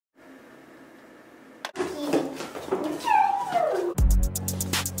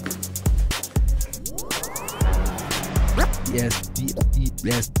Insider.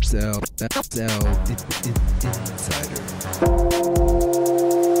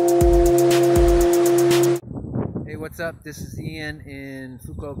 Hey, what's up? This is Ian in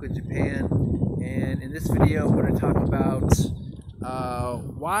Fukuoka, Japan, and in this video I'm going to talk about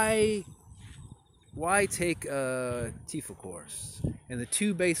why take a TEFL course, and the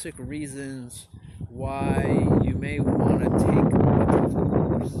two basic reasons why you may want to take a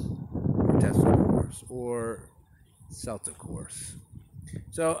TEFL course or CELTA course.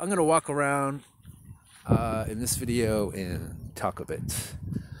 So I'm going to walk around in this video and talk a bit.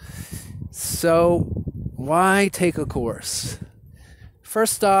 So why take a course?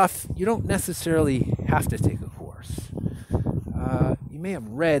 First off, you don't necessarily have to take a course. You may have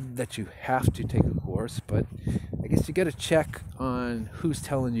read that you have to take a course, but I guess you got to check on who's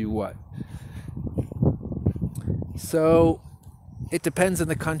telling you what. So it depends on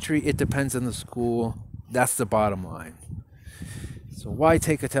the country, it depends on the school. That's the bottom line. So why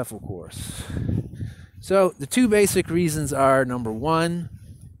take a TEFL course? So the two basic reasons are, number one,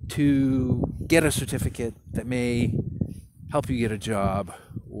 to get a certificate that may help you get a job,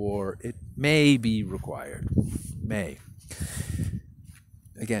 or it may be required. May.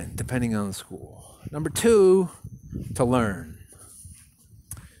 Again, depending on the school. Number two, to learn.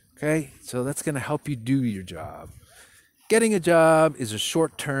 Okay, so that's going to help you do your job. Getting a job is a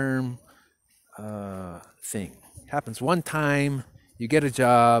short-term thing. Happens one time, you get a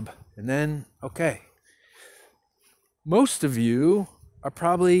job, and then, okay. Most of you are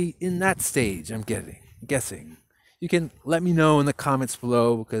probably in that stage, I'm guessing. You can let me know in the comments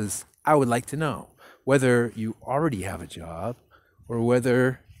below, because I would like to know whether you already have a job or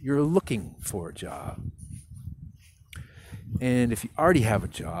whether you're looking for a job. And if you already have a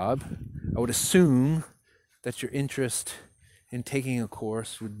job, I would assume that your interest in taking a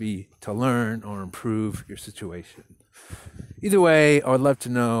course would be to learn or improve your situation. Either way, I would love to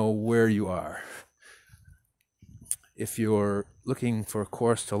know where you are. If you're looking for a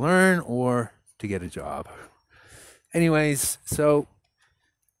course to learn or to get a job. Anyways, so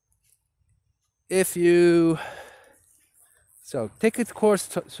take a course.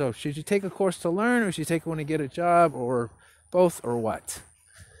 So should you take a course to learn, or should you take one to get a job, or both, or what?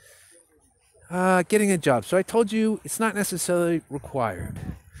 Getting a job. So I told you it's not necessarily required.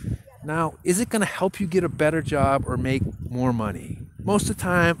 Now, is it going to help you get a better job or make more money? Most of the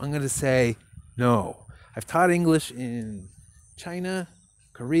time, I'm going to say no. I've taught English in China,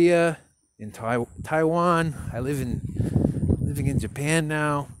 Korea, in Taiwan. I living in Japan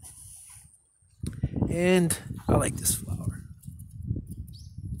now, and I like this flower.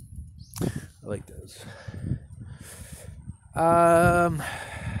 I like those.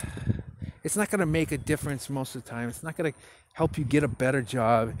 It's not going to make a difference most of the time. It's not going to help you get a better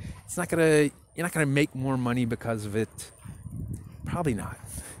job. You're not going to make more money because of it. Probably not.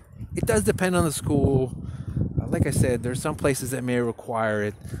 It does depend on the school. Like I said, there's some places that may require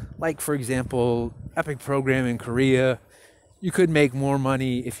it. Like, for example, EPIC program in Korea. You could make more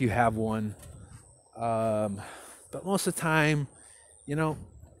money if you have one. But most of the time,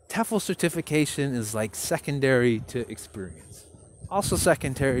 TEFL certification is like secondary to experience. Also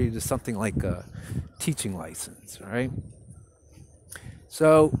secondary to something like a teaching license, all right?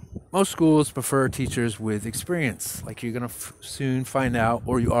 So most schools prefer teachers with experience, like you're going to soon find out,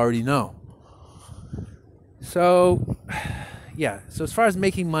 or you already know. So, yeah, so as far as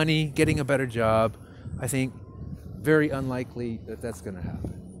making money, getting a better job, I think very unlikely that that's going to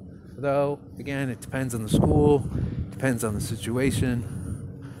happen. Though, again, it depends on the school, depends on the situation,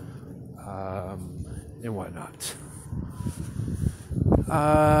 and whatnot.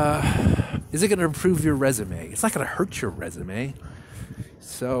 Is it going to improve your resume? It's not going to hurt your resume.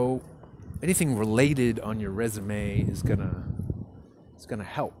 So anything related on your resume is gonna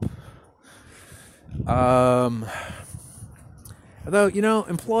help. Although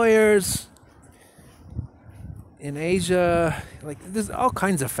employers in Asia, like, there's all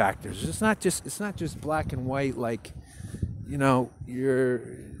kinds of factors. It's not just black and white. Like,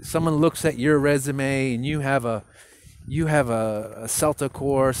 someone looks at your resume and you have a CELTA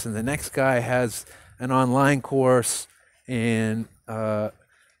course, and the next guy has an online course, and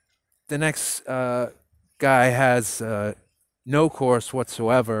the next guy has no course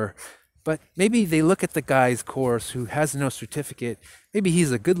whatsoever. But maybe they look at the guy's course who has no certificate. Maybe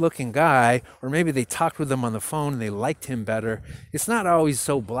he's a good-looking guy, or maybe they talked with him on the phone and they liked him better. It's not always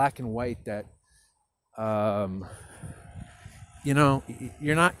so black and white that, you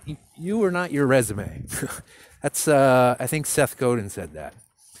are not your resume. That's I think Seth Godin said that.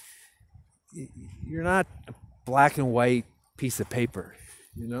 You're not a black and white piece of paper,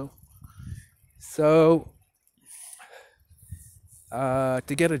 So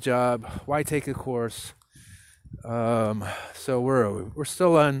to get a job, why take a course? So where are we? We're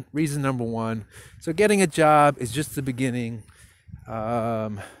still on reason number one. So getting a job is just the beginning.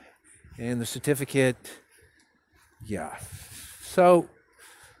 And the certificate, yeah. So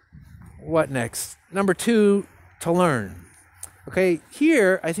what next? Number two, to learn. Okay,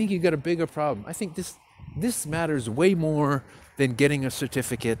 here I think you got a bigger problem. I think this matters way more than getting a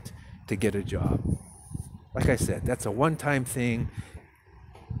certificate to get a job. Like I said, that's a one-time thing.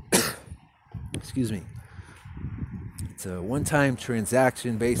 Excuse me. It's a one-time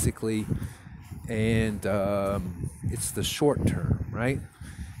transaction, basically, and it's the short term, right?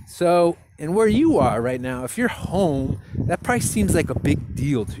 So, and where you are right now, if you're home, that probably seems like a big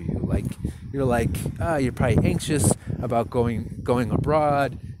deal to you. Like you're probably anxious about going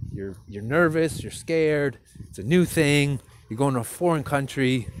abroad. You're nervous. You're scared. It's a new thing. You're going to a foreign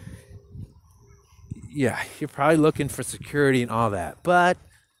country. Yeah, you're probably looking for security and all that. But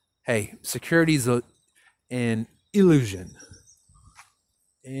hey, security's an illusion.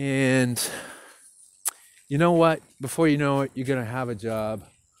 And you know what? Before you know it, you're gonna have a job.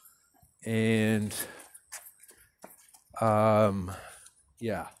 And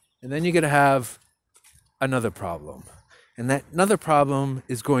yeah, and then you're gonna have another problem, and that another problem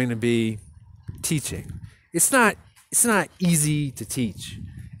is going to be teaching. It's not easy to teach.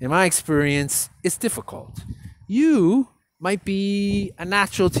 In my experience, it's difficult. You might be a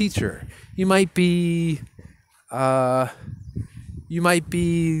natural teacher. You might be lucky.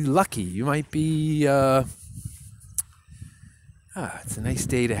 You might be it's a nice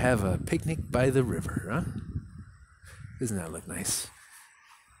day to have a picnic by the river, huh? Doesn't that look nice?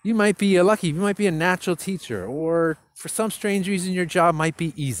 You might be lucky. You might be a natural teacher, or for some strange reason, your job might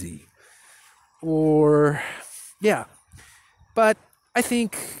be easy. Or, yeah. But I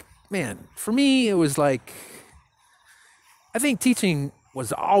think, man, for me, it was like, I think teaching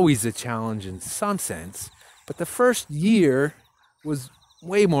was always a challenge in some sense, but the first year was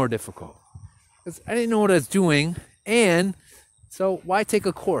way more difficult because I didn't know what I was doing. And so why take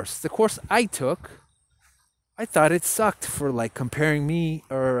a course? The course I took, I thought it sucked for like preparing me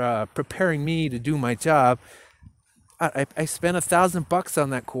to do my job. I spent $1,000 on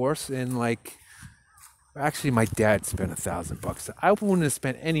that course, and like, actually my dad spent $1,000. I wouldn't have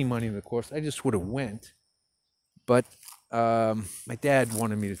spent any money on the course. I just would have went. But my dad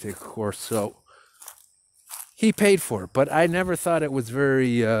wanted me to take a course, so he paid for it. But I never thought it was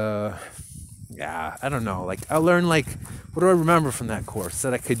very I don't know. Like, I learned, like, what do I remember from that course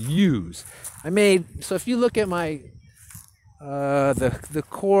that I could use? So if you look at my, the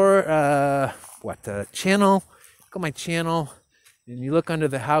core, channel, look at my channel, and you look under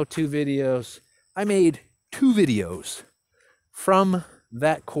the how-to videos, I made 2 videos from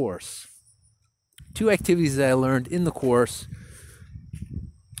that course. 2 activities that I learned in the course.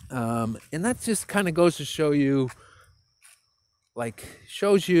 And that just kind of goes to show you,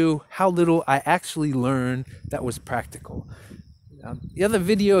 shows you how little I actually learned that was practical. The other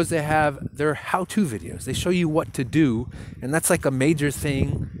videos they have, they're how-to videos. They show you what to do, and that's like a major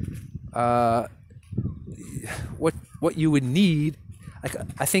thing. What you would need. Like,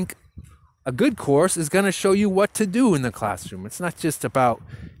 I think a good course is going to show you what to do in the classroom. It's not just about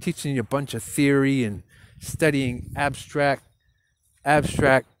teaching you a bunch of theory and studying abstract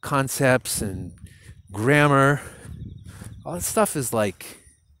concepts and grammar. All that stuff is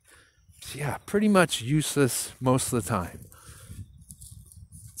pretty much useless most of the time.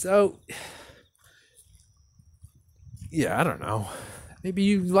 So, I don't know. Maybe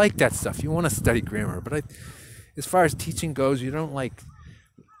you like that stuff. You want to study grammar, but as far as teaching goes, you don't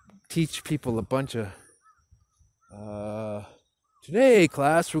teach people a bunch of today,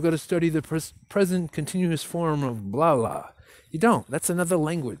 class, we're going to study the present continuous form of blah blah. You don't. That's another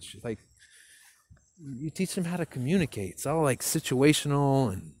language. You teach them how to communicate. It's all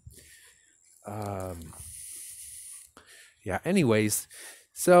situational and anyways,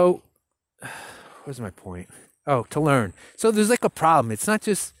 so where's my point? Oh, to learn. So there's a problem. It's not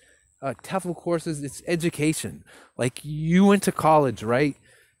just TEFL courses, it's education. You went to college, right?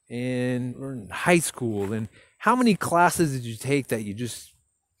 Or in high school, and how many classes did you take that you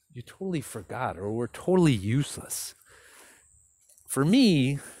totally forgot or were totally useless? For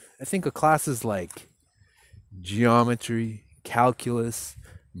me, I think of classes like geometry, calculus,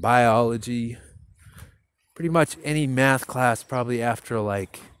 biology, pretty much any math class probably after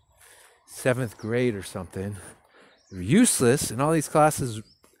 7th grade or something. They're useless, and all these classes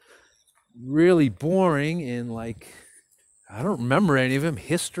really boring, and I don't remember any of them.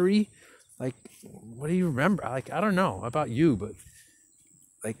 History, what do you remember? I don't know about you, but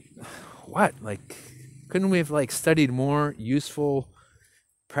what? Couldn't we have like studied more useful,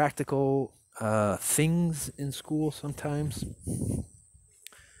 practical things in school sometimes?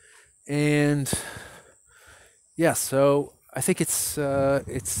 And yeah, so I think it's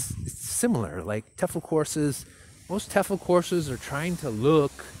similar. Like TEFL courses, most TEFL courses are trying to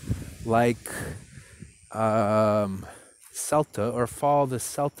look like CELTA, or follow the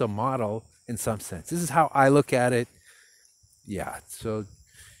CELTA model in some sense. This is how I look at it. Yeah, so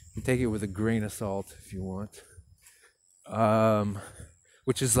you take it with a grain of salt if you want.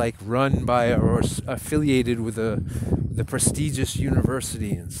 Which is like run by or affiliated with the prestigious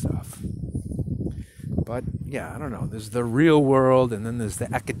university and stuff. But yeah, I don't know. There's the real world, and then there's the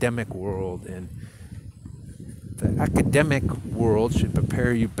academic world, and the academic world should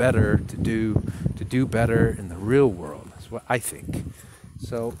prepare you better to do better in the real world. That's what I think.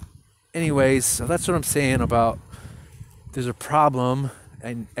 So anyways, so that's what I'm saying about there's a problem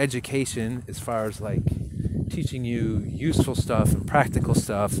in education as far as like teaching you useful stuff and practical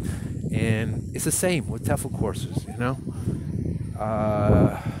stuff, and it's the same with TEFL courses, you know.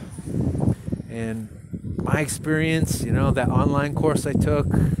 And my experience, you know, that online course I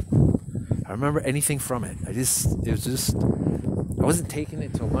took, I remember anything from it. I wasn't taking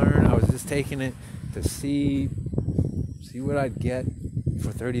it to learn. I was just taking it to see what I'd get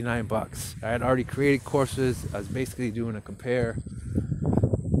for $39. I had already created courses. I was basically doing a compare.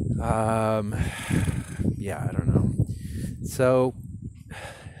 Yeah, I don't know. So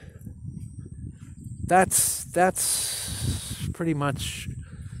that's pretty much,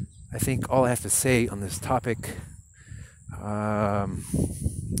 I think, all I have to say on this topic.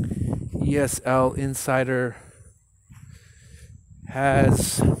 ESL Insider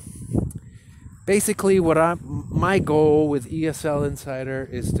has basically my goal with ESL Insider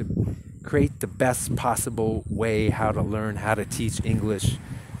is to create the best possible way how to learn how to teach English,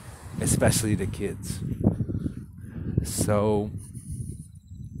 especially to kids. So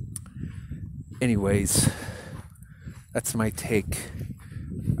anyways, that's my take.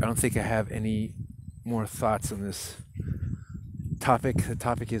 I don't think I have any more thoughts on this topic. The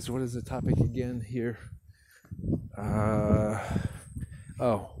topic is, what is the topic again here?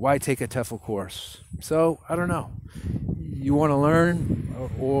 Why take a TEFL course? So I don't know. You want to learn,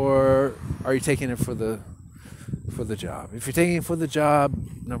 or are you taking it for the job? If you're taking it for the job,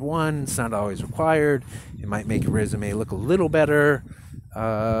 number one, it's not always required. It might make your resume look a little better.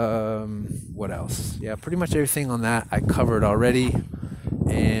 What else? Yeah, pretty much everything on that I covered already.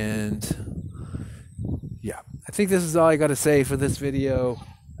 And yeah, I think this is all I got to say for this video.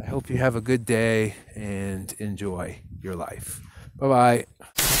 I hope you have a good day and enjoy your life. Bye-bye.